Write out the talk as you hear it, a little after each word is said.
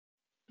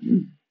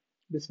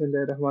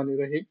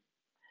Bismillahirrahmanirrahim.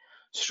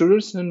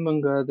 Students in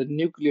Manga, the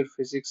nuclear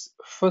physics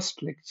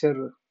first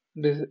lecture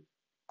dis-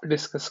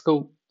 discuss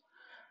ko.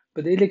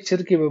 But the lecture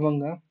ke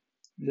manga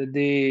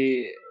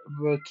the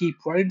were key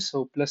points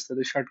so plus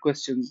the short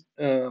questions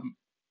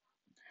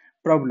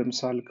problem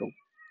solve ko.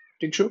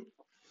 ठीक show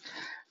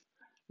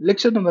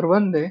lecture number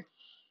 1 de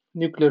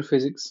nuclear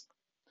physics.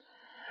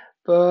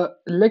 पर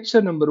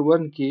lecture number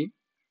 1 की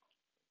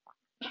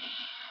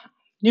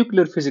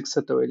nuclear physics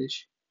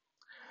सतवेलिश.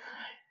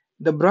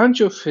 The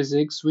branch of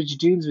physics which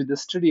deals with the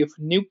study of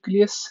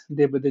nucleus,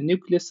 the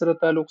nucleus سره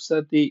تعلق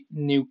ساتي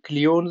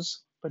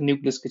nucleons په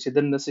nucleus کې چې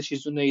دننه څه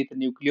شیزونه یې ته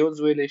nucleons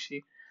ویلی شي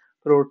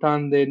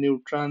پروټون دی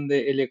نیوټرون دی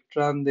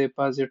الکترون دی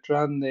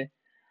پازیټرون دی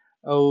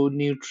او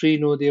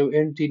نیوټرینو دی او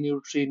انټي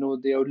نیوټرینو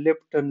دی او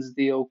لیپټنز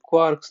دی او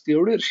کوارکس دی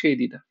او ډېر شی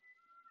دي ده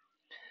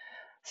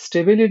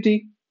stability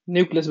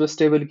nucleus به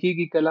stable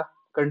کیږي کله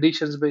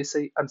conditions به یې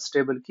صحیح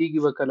unstable کیږي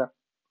به کله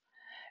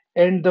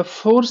and the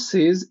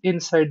forces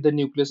inside the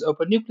nucleus او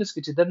په nucleus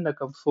کې چې دننه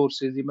کوم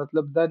forces دي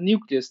مطلب دا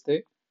nucleus دی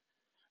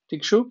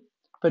ټیک شو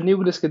په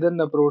نیوکلیس کې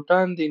دننه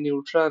پروټون دی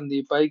نیوټرون دی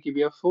پای کې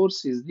بیا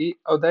فورسز دي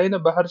او دا نه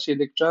بهر چې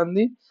الکترون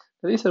دي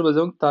د دې سره به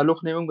زموږ تعلق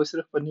نه موږ به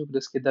صرف په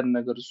نیوکلیس کې دننه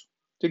ګرځو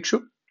ټیک شو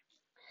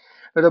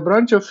The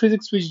branch of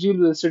physics which deals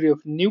with the study of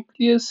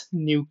nucleus,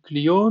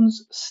 nucleons,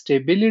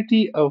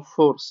 stability او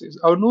forces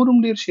او نورم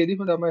ډیر شی دي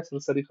خو دا ما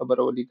سره سری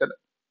خبره ولیکله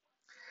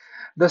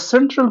The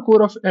central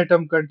core of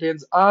atom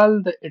contains all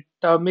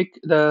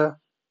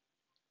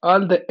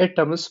the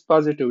atom's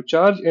positive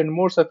charge and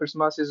most of its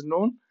mass is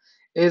known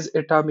as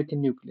atomic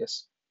nucleus.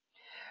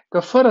 که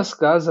فرض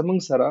کا زمونږ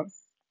سره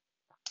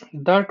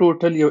دا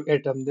ټوټل یو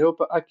اټم دی او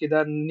په اکی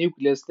دا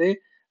نیوکلیس دی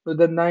نو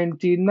د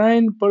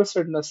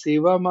 99% نه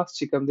سیوا ماس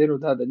چې کوم دی نو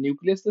دا د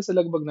نیوکلیس دی چې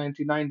لګبګ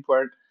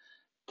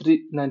 99.3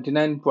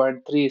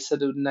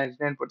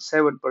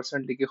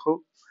 99.7% لیکي خو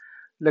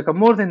لکه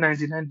more than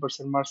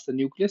 99% ماس د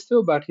نیوکلیس دی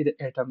او باقي د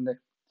اټم دی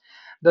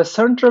The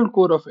central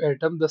core of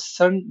atom, the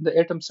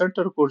atom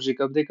center core چې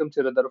کوم دی کوم چې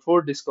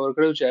رادرفورد ډیسکور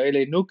کړو چې هغه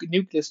له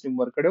نیوکلیس نوم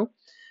ورکړو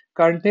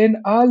contain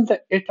all the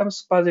atoms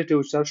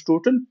positive charge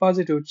total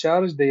positive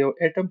charge د یو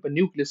atom په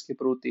nucleus کې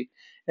پروت دی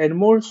and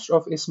most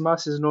of its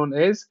mass is known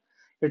as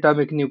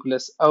atomic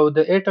nucleus او د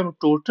atom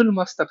total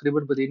mass تقریبا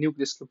په دې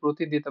nucleus کې پروت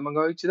دی دې ته موږ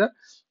وایو چې دا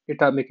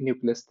atomic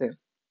nucleus دی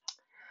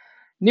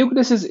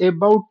nucleus is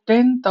about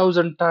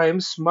 10,000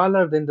 times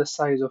smaller than the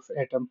size of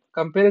atom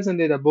comparison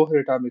دی د Bohr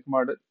atomic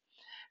model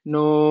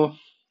no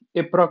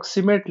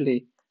approximately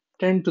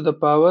 10 to the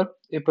power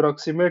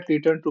approximately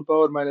 10 to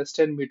power minus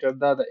 10 meter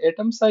دا د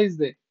atom size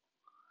دی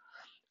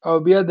او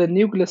بیا د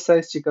نیوکلیس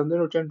سایز چې کوم دی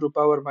نو 10 to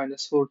power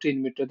minus 14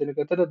 میټر دی نو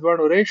که ته د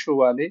دواړو ریشو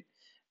والې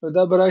نو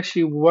دا به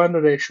راشي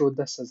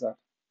 1:10,000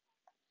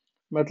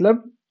 مطلب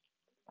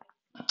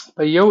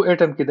په یو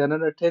اټم کې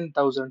دننه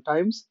 10,000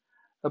 ټایمز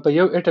په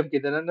یو اټم کې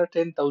دننه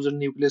 10,000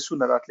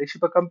 نیوکلیسونه راتلی شي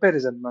په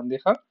کمپیریزن باندې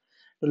ښه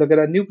نو لکه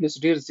دا نیوکلیس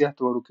ډیر زیات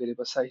وړوکی دی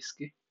په سایز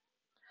کې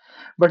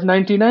but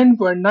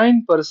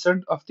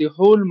 99.9% of the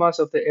whole mass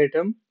of the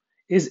atom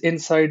is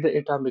inside the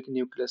atomic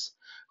nucleus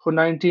خو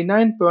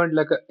 99 point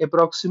لکه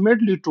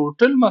approximately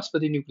total mass په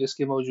دې نیوکلیس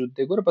کې موجود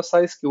دی ګوره په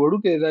سایز کې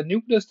وړوکی دا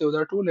نیوکلیس دی او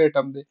دا ټول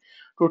اټم دی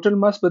ټوټل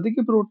ماس په دې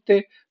کې پروت دی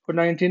خو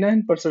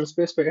 99%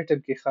 سپیس په اټم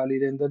کې خالی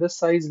دی د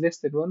سایز less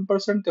than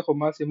 1% دی خو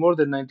ماس یې more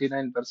than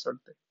 99%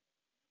 دی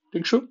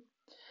ٹھیک شو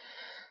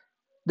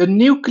The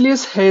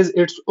nucleus has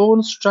its own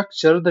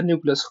structure the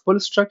nucleus خپل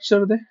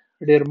structure دی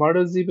ډیر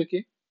ماډلز دي پکې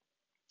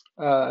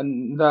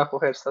دا خو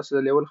خیر ستاسو د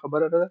لیول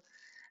خبره ده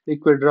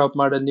liquid drop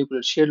model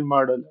nuclear shell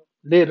model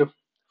ډیر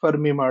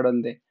فرمي model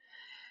دی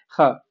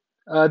ها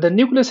the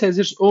nucleus has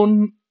its own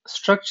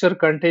structure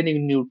containing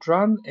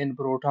neutron and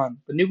proton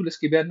په nucleus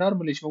کې بیا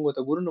نارملی چې موږ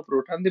ته ګورو نو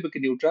پروټون دی پکې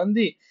نیوټرون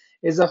دی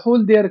as a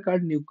whole they are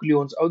called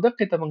nucleons او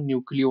دغه ته موږ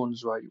nucleons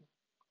وایو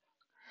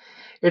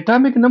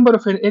atomic number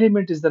of an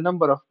element is the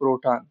number of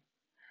proton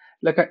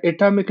لکه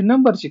atomic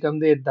number چې کوم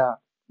دی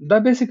دا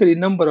basically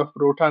number of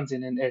protons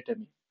in an atom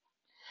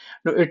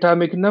نو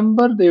atomic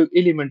number د یو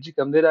element چې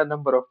کوم دی دا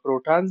number of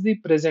protons دی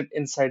present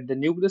inside the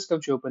nucleus کوم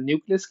چې په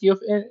nucleus کې of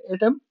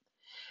atom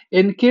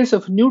in case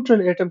of neutral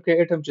atom که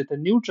atom چې ته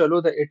neutral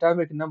the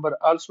atomic number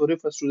also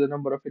refers to the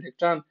number of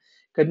electron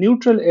که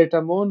neutral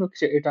atom نو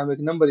چې atomic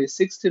number یې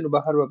 60 نو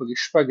بهر به پکې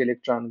شپږ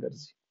electron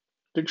ګرځي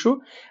ٹھیک شو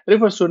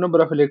refers to number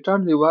of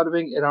electrons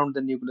revolving around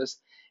the nucleus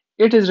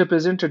it is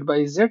represented by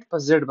z په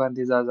z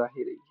باندې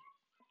ظاهري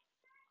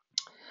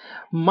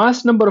mass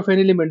number of an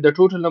element the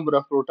total number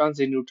of protons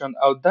in neutron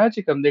او دا چې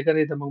کوم دی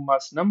کنه د موږ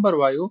mass number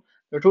وایو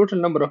the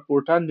total number of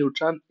proton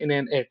neutron in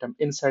an atom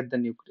inside the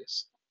nucleus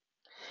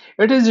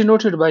it is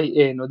denoted by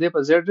a نو دی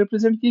په z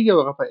represent کیږي او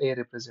هغه په a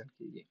represent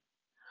کیږي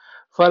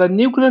for a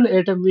nuclear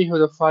atom we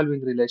have the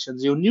following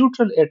relations یو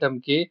neutral atom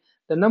کې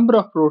the number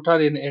of proton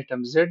in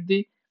atom z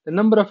دی the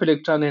number of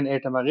electron in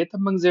atom هغه ته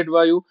موږ z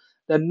وایو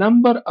the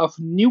number of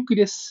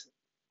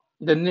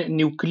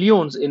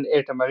nucleons in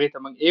atom هغه ته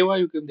موږ a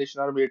وایو کوم د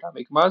نارمل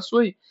atomic mass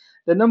وای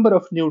the number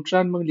of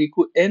neutron موږ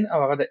لیکو n او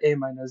هغه د a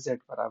 - z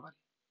برابر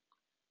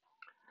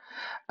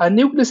A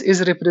nucleus is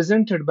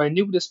represented by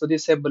nucleus په دې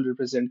symbol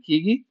represent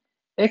کیږي.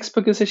 x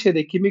پکې څه شی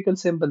دی chemical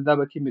symbol دا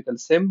به chemical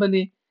symbol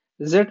وي.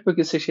 z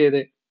پکې څه شی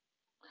دی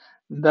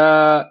دا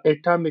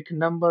atomic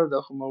number دا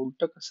خو ما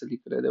الټه کسه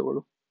لیکلی دی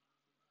وړو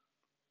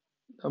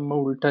دا ما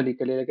الټه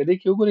لیکلی لکه دې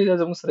کې وګورئ دا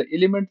زموږ سره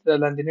element دا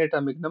لاندینی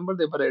atomic number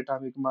دی بره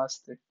atomic mass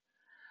دی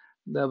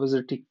دا به زه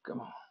ټیک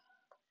کړم.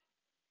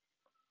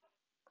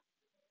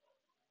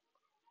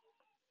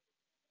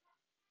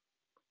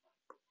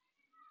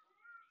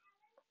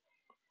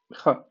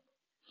 ښه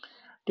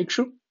ټیک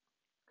شو.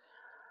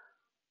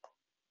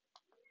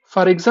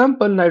 For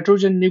example,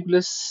 nitrogen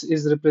nucleus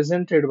is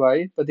represented by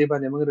په دې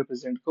باندې موږ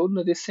represent کوو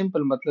نو د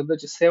simple مطلب دا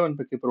چې 7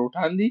 پکې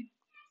پروټان دي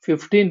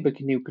 15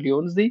 پکې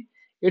نیوکلیونز دي.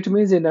 It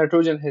means the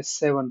nitrogen has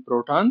 7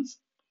 protons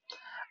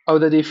او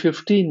د دې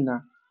 15 نه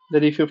د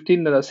دې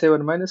 15 نه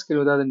 7 minus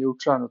کړو دا د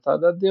نیوټرانو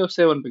تعداد دی او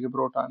 7 پکې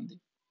پروټان دي.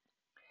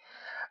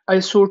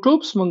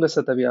 Isotopes موږ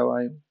څه ته بیا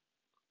وایو.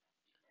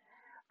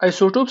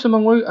 Isotopes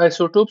موږ وایو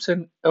isotopes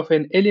of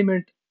an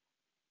element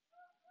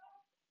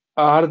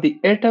are the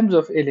atoms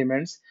of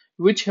elements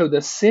which have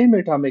the same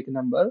atomic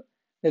number.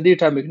 The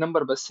atomic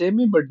number but same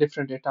but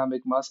different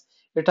atomic mass.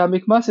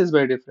 Atomic mass is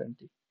by different.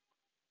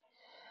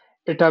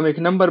 Atomic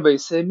number by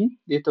same.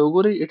 دې ته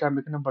وګورئ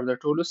atomic number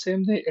د ټولو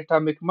same دی.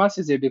 Atomic mass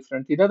is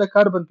different. دا د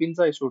کاربن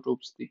 15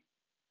 isotopes دي.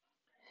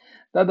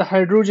 دا د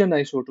hydrogen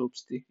isotopes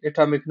دي.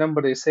 Atomic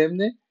number یې same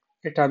دی.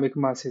 Atomic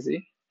mass یې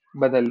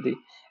بدل دی.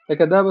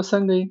 لکه دا به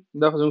څنګه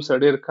دا خو زموږ سره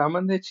ډېر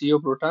کامن دی چې یو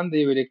پروټان دی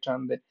یو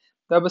الکترون دی.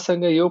 دا به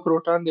څنګه یو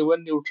پروټان دی 1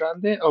 نیوټران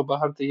دی او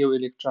بهر ته یو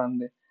الکترون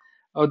دی.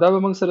 او دا به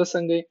موږ سره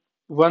څنګه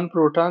 1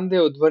 پروټان دی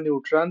او 2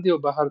 نیوټران دی او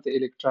بهر ته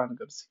الکترون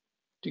ګرځي.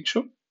 ٹھیک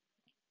شو.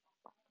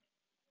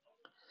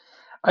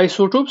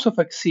 Isotopes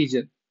of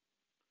oxygen.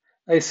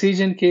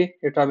 Oxygen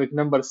کې atomic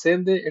number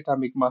same دی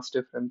atomic mass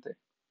different دی.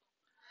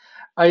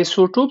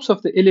 Isotopes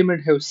of the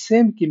element have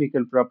same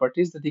chemical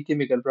properties. The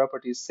chemical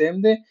properties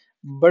same دی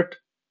but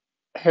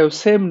have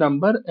same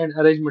number and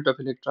arrangement of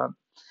electron.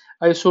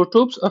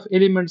 Isotopes of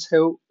elements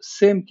have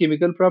same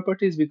chemical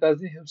properties because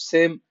they have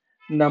same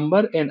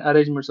number and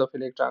arrangements of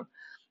electron.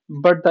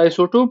 But the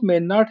isotope may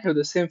not have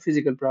the same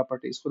physical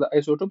properties. For the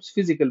isotopes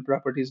physical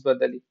properties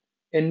badali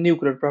and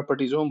nuclear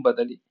properties هم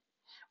badali.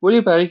 ولی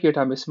پای کې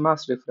atomic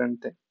mass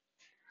different دی.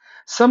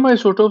 Some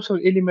isotopes of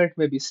element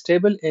may be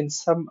stable and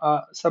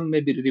some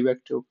may be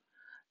radioactive.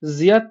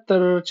 زیات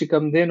تر چې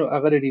کم دی نو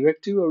هغه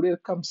radioactive او ډېر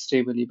کم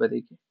stable دی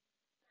بده کې.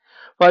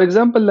 For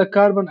example, the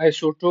carbon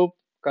isotope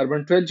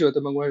carbon 12 جو ته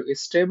موږ وایو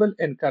is stable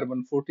and carbon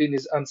 14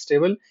 is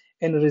unstable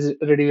and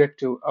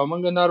radioactive. او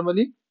موږ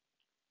normally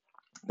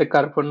د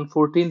carbon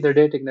 14 د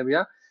dating نه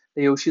بیا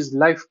د یو شیز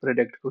life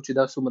predict کوو چې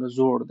دا څومره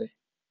زوړ دی.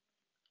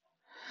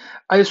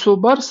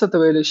 Isobars ته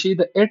ویل شي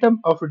the atom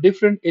of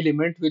different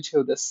element which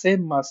have the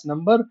same mass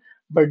number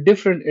but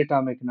different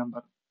atomic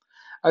number.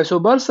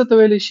 Isobars ته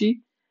ویل شي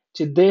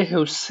چې they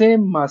have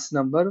same mass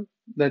number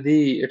د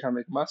دې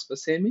atomic mass په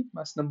same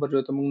mass number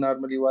جو ته موږ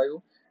normally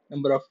وایو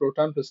number of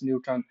proton plus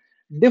neutron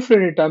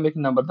different atomic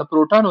number د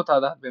پروټانو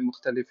تعداد به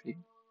مختلف وي.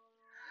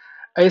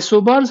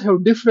 Isobars have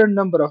different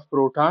number of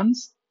protons,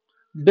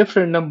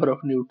 different number of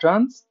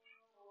neutrons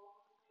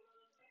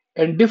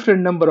and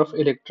different number of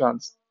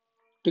electrons.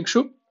 ٹھیک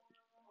شو.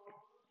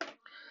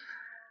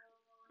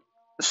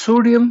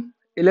 Sodium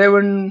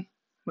 11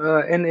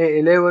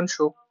 Na11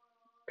 شو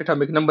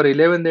atomic number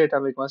 11 دی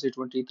atomic mass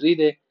 23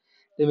 دی.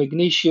 د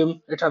magnesium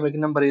atomic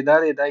number دا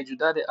دی دا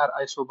جدا دی are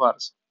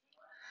isobars.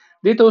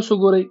 دې ته اوس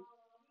وګورئ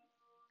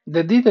د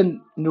دې د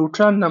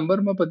نیوټران نمبر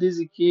ما په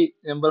دې کې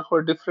نمبر خو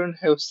different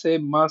have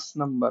same mass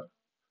number.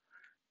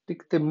 ټیک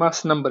ته mass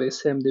number یې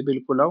same دی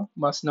بالکل او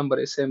mass number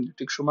یې same دی.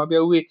 ټیک شو. ما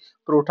بیا وی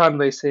پروټان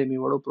به same وي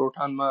وړو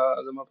پروټان ما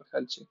زما په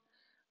خیال چې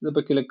زه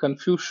پکې لږ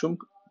confuse شوم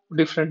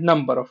different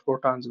number of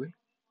protons وي.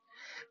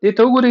 دې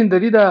ته وګورئ د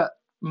دې د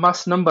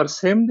mass number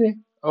same دی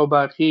او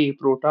باقي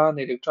پروټان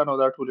الکترون او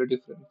دا ټول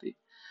different دي.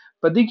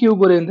 په دې کې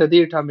وګورئ د دې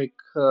atomic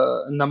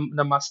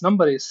mass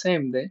number یې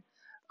same دی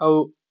او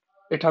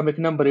atomic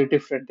number یې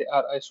different دی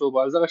are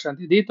isobars. دغه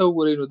شانتي دې ته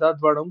وګورئ نو دا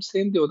دواړه هم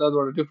same دي او دا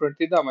دواړه different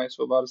دي دا هم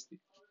isobars دي.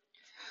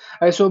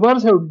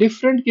 Isobars have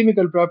different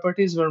chemical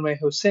properties but may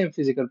have same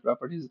physical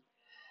properties.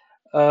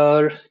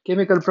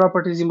 chemical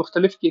properties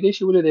مختلف کېدای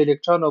شي ولې د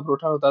الکترون او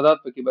پروټون تعداد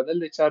پکې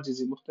بدل دي چارجز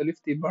مختلف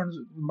دي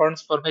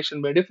bonds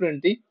formation به different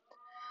دي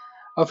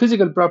او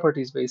physical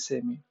properties به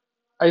same دي.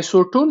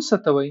 Isotones څه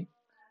ته وایي.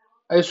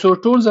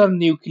 Isotones are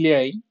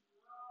nuclei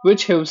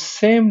which have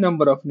same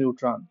number of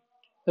neutron.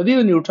 د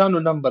دې نیوټرانو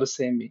نمبر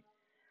same وي.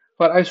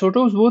 For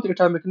isotopes both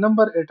atomic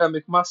number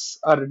atomic mass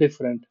are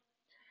different.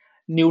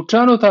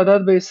 نیوټرانو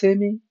تعداد به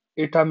same وي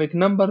atomic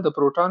number د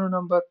پروټانو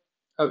نمبر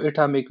او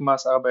atomic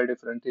mass هغه به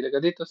different دي. لکه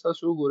دې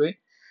تاسو وګورئ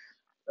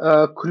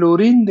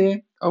کلورین دی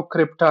او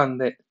کرپټان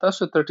دی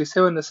تاسو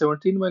 37 نه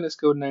 17 ماینس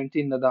کوي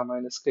 19 نه دا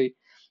ماینس کوي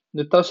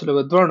نو تاسو له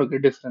دوه کې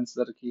ډیفرنس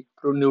درکې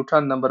پر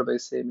نیوټران نمبر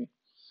به سیم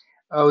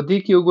او دې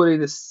کې وګورئ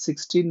د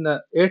 16 نه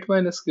 8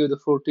 ماینس کوي د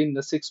 14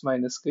 نه 6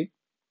 ماینس کوي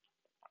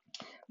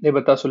دې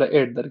به تاسو له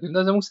 8 درکې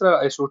دا زموږ سره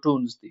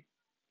ایسوټونز دي.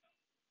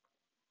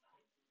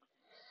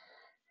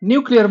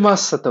 Nuclear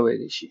mass څه ته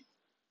ویلی شي؟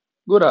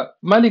 ګوره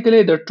ما لیکلی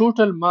the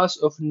total mass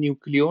of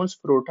nucleons,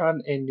 proton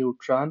and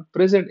neutron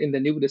present in the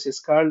nucleus is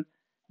called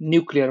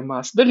nuclear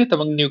mass. دغې ته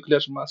موږ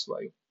nuclear mass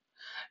وایو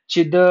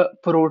چې د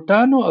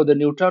پروټانو او د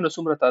نیوټرانو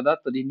څومره تعداد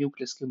په دې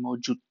نیوکلیس کې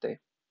موجود دی.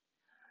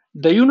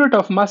 The unit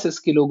of mass is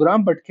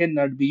kilogram but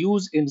cannot be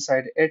used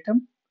inside atom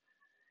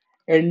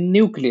and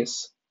nucleus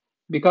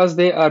because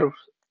they are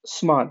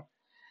small.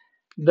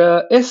 د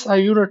SI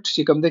unit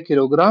چې کوم دی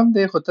کیلوګرام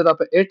دی خو ته دا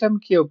په اټم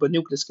کې او په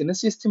نیوکلیس کې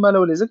نشي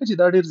استعمالولی ځکه چې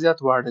دا ډیر زیات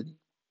واړه دي.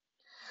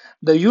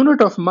 The unit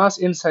of mass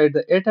inside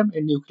the atom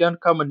and nucleon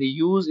commonly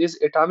used is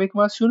atomic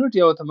mass unit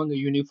یا ورته موږ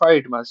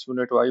unified mass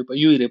unit وایو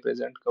په یو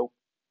ریپرزینټ کوو.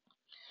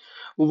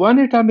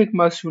 One atomic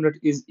mass unit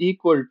is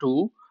equal to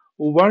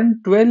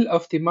 1/12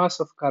 of the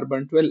mass of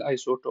carbon 12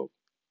 isotope.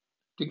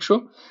 ٹھیک شو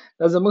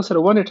دا زموږ سره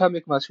 1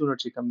 atomic mass unit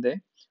چې کوم دی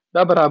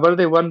دا برابر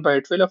دی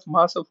 1/12 of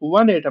mass of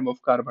 1 atom of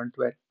carbon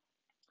 12.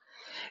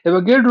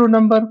 Avogadro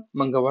number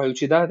موږ وایو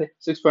چې دا دی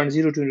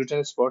 6.02 into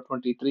 10 power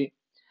 23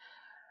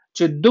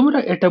 چې دومره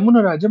اټمونه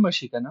راجمع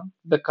شي کنه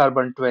د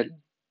کاربن 12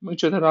 موږ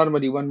چې دا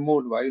نارملی 1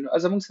 مول وایو نو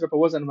زموږ سره په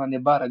وزن باندې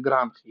 12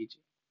 ګرام خېږي.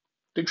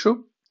 ٹھیک شو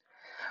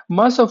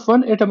mass of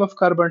one atom of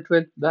carbon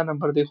 12 دا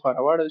نمبر دی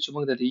خورا واړه چې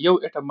موږ د یو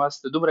اټم ماس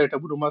د دومره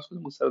اټمونو ماس په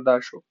موږ سره دا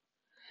شو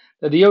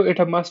د یو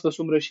اټم ماس په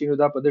څومره شي نو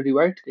دا په د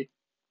ډیوایډ کړئ.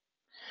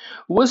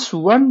 اوس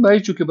 1 بای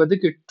چې په دغه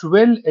کې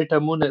 12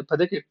 اټمونه په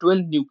دغه کې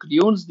 12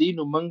 نیوکلیونز دي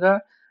نو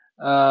موږ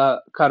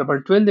کاربن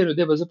 12 دی نو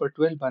د به په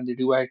 12 باندې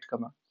ډیوایډ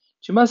کما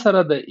چې ما سره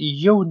د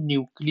یو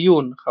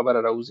نیوکلیون خبره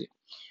راوځي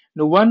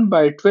نو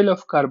 1/12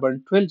 of carbon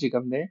 12 چې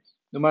کوم دی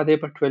نو ما د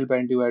په 12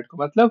 باندې ډیوایډ کو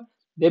مطلب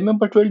د مم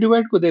په 12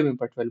 ډیوایډ کو د مم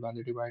په 12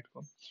 باندې ډیوایډ کو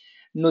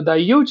نو دا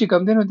یو چې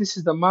کوم دی نو this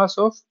is the mass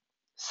of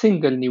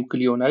single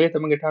nucleon هغه ته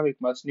موږ atomic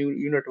mass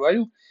unit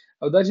وایو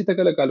او دا چې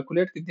تکله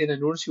کیلکولیټ کړئ د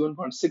نور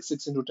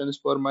 1.66 into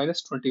 10 power minus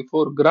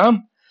 24 ګرام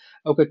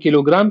او که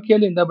کیلوګرام کې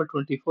لندا به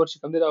 24 چې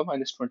کوم دی دا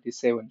minus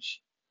 27 شي.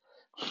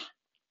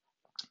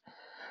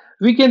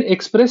 We can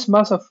express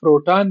mass of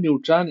proton,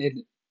 neutron, and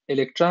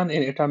electron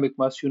in atomic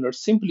mass unit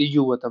simply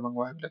U وته موږ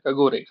وایو لکه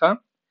ګورئ ښا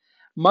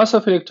mass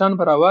of electron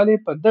براواله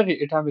په دغه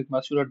atomic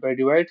mass unit by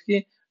divide کې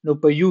نو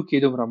په U کې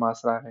دومره mass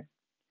راغی.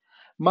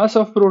 mass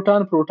of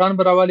proton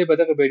براواله په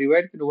دغه by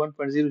divide کې نو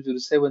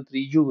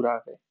 1.0073 U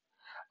راغی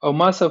او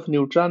mass of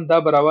neutron دا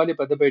براواله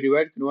په دغه by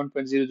divide کې نو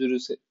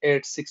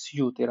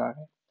 1.0086 U ته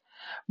راغی.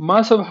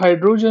 mass of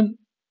hydrogen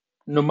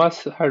نو ماس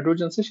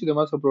هایدروجن څه شي د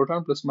ماس اف پروټون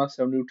پلس ماس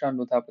اف نیوټرون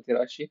نو دا پکې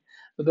راشي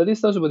نو د دې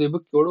تاسو په دې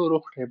بک کې وړو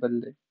روخ ټیبل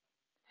دی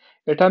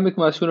اټامیک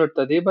ماس یونټ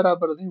ته دی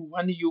برابر دی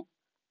 1 یو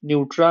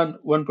نیوټرون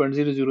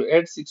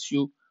 1.0086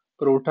 یو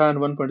پروټون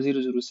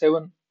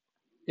 1.007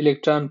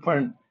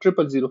 الکترون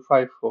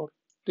 0.0054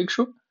 ٹھیک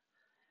شو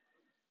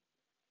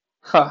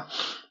ها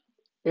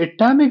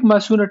اټامیک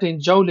ماس یونټ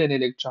ان جول ان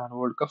الکترون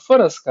ولټ کا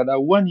فرض کړه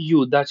 1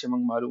 یو دا چې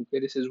موږ معلوم کړی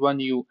this is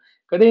 1 یو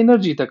کله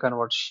انرژي ته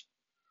کنورټ شي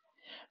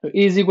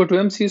E is equal to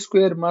mc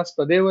square ماس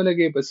په دی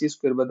ولګي په c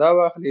square به دا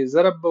واخلي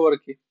ضرب به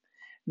ورکي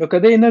نو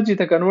کله انرژي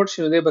ته کنورټ شي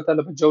نو دی به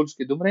تعالی په جولز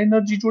کې دومره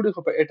انرژي جوړي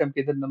خو په اټم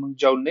کې دلته موږ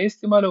جول نه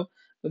استعمالو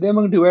نو دی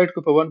موږ ډیوایډ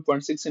کو په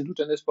 1.6 into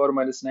 10 power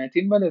minus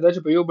 19 باندې دا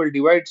چې په یو بل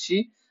ډیوایډ شي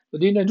نو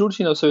دی نه جوړ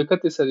شي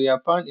 931 سره یا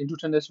 5 into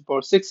 10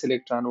 power 6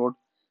 الکترون وولټ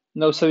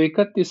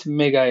 931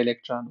 میگا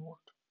الکترون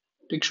وولټ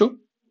ٹھیک شو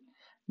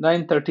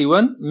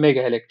 931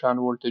 میگا الکترون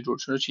وولټ ته جوړ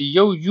شي نو چې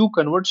یو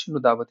کنورټ شي نو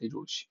دا به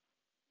جوړ شي.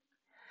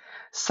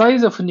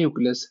 Size of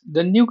nucleus.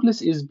 The nucleus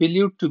is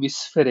believed to be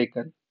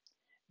spherical.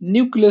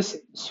 Nucleus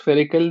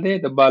spherical دی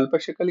د بال په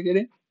شکل کې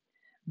دی.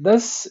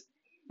 Thus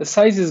the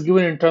size is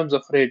given in terms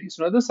of radius.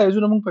 نو دا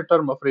سایزونه موږ په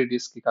term of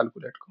radius کې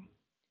کیلکولیټ کوو.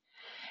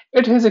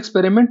 It has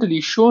experimentally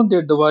shown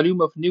that the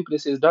volume of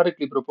nucleus is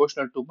directly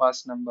proportional to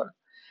mass number.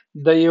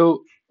 د یو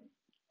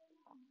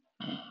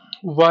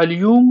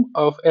volume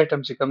of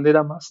atom چې کوم دی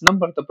دا mass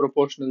number ته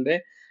proportional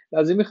دی.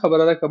 لازمي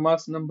خبره ده که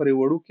mass number یې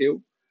وړو کې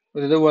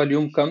نو د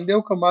والیوم کم دی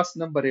او که ماس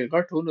نمبر یې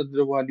غټ و نو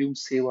د والیوم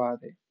سیوا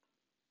دی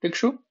ٹھیک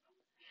شو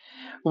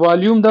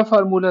والیوم دا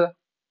فارموله ده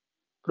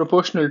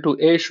proportional to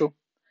A شو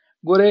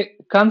ګوره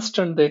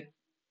کانسټنټ دی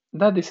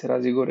دا د سره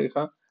راځي ګوره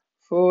ښا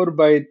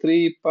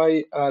 4/3 pi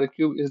r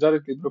cube is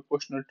directly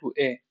proportional to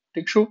A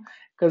ٹھیک شو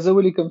که زه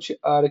ولیکم چې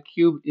r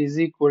cube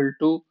is equal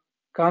to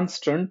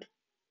constant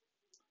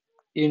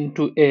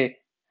into A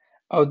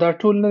او دا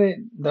ټول نه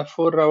دا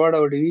 4 راوړ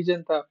او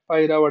ډیویژن ته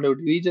pi راوړ او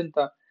ډیویژن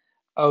ته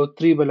او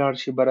 3 بلار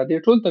شي بره دی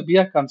ټول ته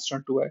بیا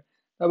کانسټنټ وای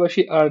دا به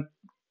شي r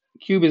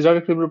cube is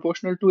directly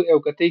proportional to او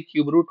کته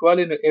کیوب روټ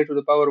والے نو a to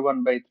the power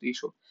 1/3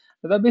 شو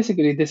دا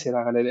بیسیکلی د سره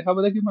راغلی دی هغه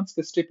د کې منځ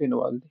کې سټیپ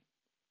انوال دی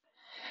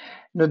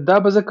نو دا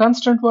به ز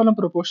کانسټنټ والم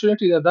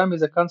پروپورشنالټی دا مې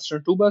ز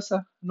کانسټنټ وباسه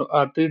نو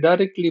r3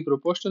 directly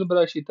proportional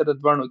برا شي تر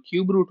دوانو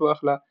کیوب روټ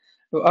واخلا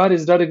نو r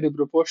is directly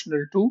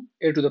proportional to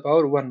a to the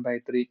power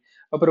 1/3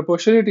 او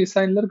proportionality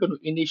sign لرګنو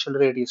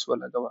initial radius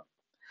ولګوا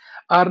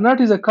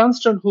R0 is a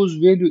constant whose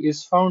value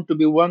is found to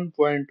be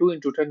 1.2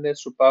 into 10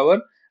 raised to power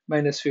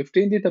minus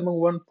 15 دي ته موږ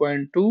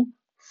 1.2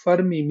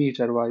 Fermi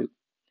meter وایو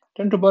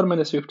 10 to power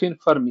minus 15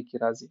 Fermi کې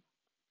راځي.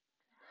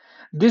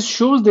 This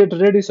shows that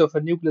radius of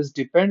a nucleus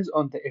depends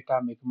on the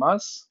atomic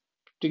mass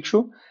ٹھیک شو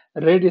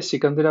radius چې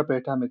کوم دی دا په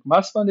atomic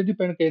mass باندې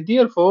ډیپند کوي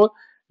therefore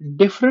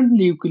different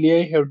nuclei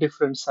have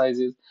different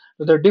sizes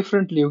نو د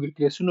different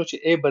nucleusونو چې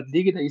A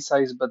بدلیږي د ای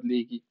سایز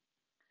بدلیږي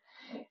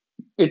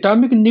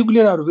atomic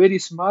nuclei are very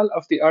small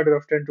of the order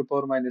of 10 to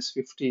power minus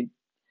 15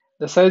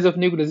 the size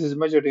of nucleus is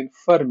measured in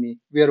Fermi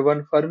where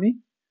 1 Fermi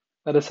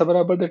دا د څه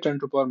برابر دی 10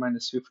 to power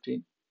minus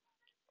 15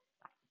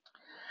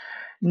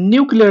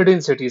 nuclear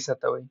density څه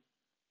ته وایي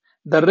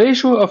the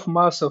ratio of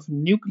mass of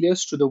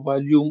nucleus to the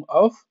volume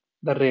of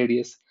the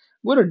radius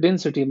ګوره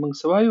density موږ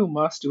څه وایو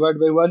mass divided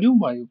by volume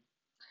وایو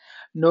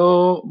نو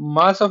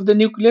mass of the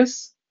nucleus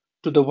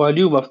to the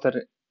volume of the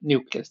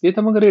nucleus دې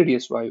ته موږ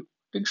radius وایو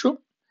ٹھیک شو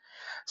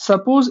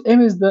suppose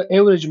m is the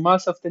average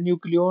mass of the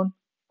nucleon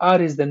r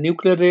is the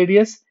nuclear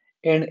radius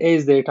and a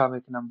is the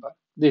atomic number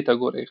دې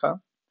ته ګورئ ښا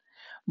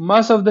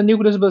mass of the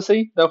nucleus به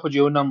صحیح دا خو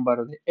یو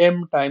نمبر دی m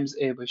times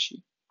a بشي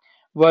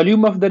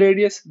volume of the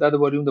radius دا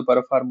د volume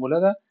لپاره فارموله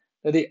ده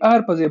د دې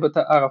r په ځای به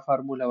ته هغه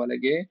فارموله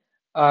ولګې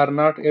r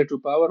not a to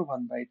power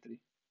 1 by 3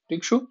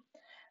 ٹھیک شو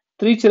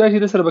 3 چې راشي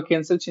د سره به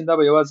کینسل شي دا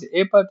به یوازې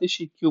a پاتې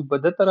شي کیوب به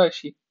دته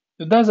راشي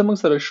نو دا زموږ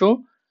سره شو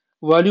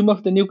volume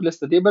of the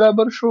nucleus ته دې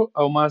برابر شو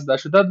او ماس دا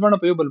شو دا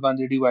دونه په یو بل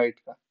باندې ډیوایډ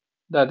کړه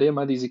دا دې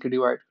ما دې ځکه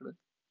ډیوایډ کړل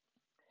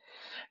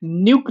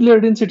nuclear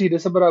density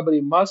د څه برابرې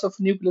mass of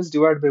nucleus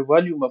divided by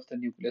volume of the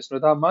nucleus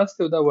نو دا ماس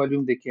ته دا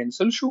volume د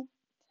کینسل شو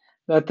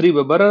دا 3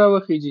 به بره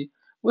راوخیږي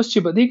اوس چې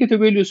په دې کې ته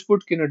ویلیوز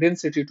پوټ کړې نو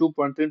ډنسټي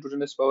 2.3 to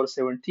 10 power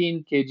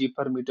 17 kg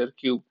per meter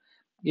cube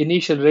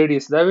initial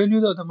radius دا ویلیو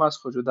ده او د ماس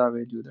خو جدا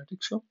ویلیو ده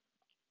ټیک شو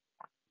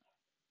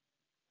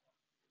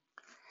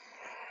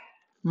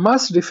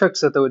ماس ډیفیکټ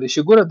څه ته ویلی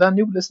شي ګوره دا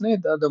نیوکلیس نه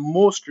دا د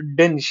موست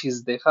ډنس شیز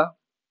دی ښه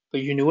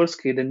په یونیورس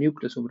کې د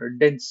نیوکلیس عمره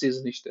ډنس شیز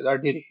نشته دا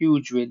ډېر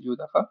هیوج ویلیو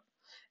ده ښه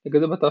لکه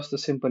زه به تاسو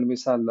ته سمپل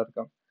مثال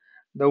درکړم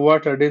د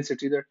واټر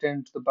ډنسټي د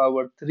 10 to the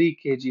power 3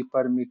 kg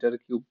per meter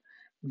cube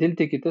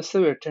دلته کې ته څه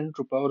وې 10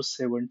 to power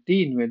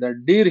 17 وې دا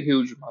ډېر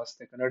هیوج ماس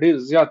دی کنه ډېر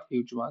زیات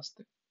هیوج ماس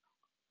دی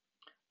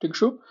ټیک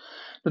شو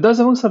نو دا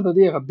زموږ سره د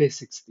دې هغه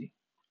بیسکس دي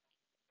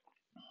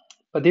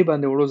په دې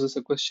باندې وړو زه څه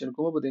کوېسچن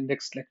کوم په دې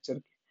نیکسټ لیکچر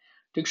کې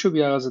ټیک شو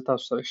بیا زه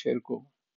تاسو سره شیر کوم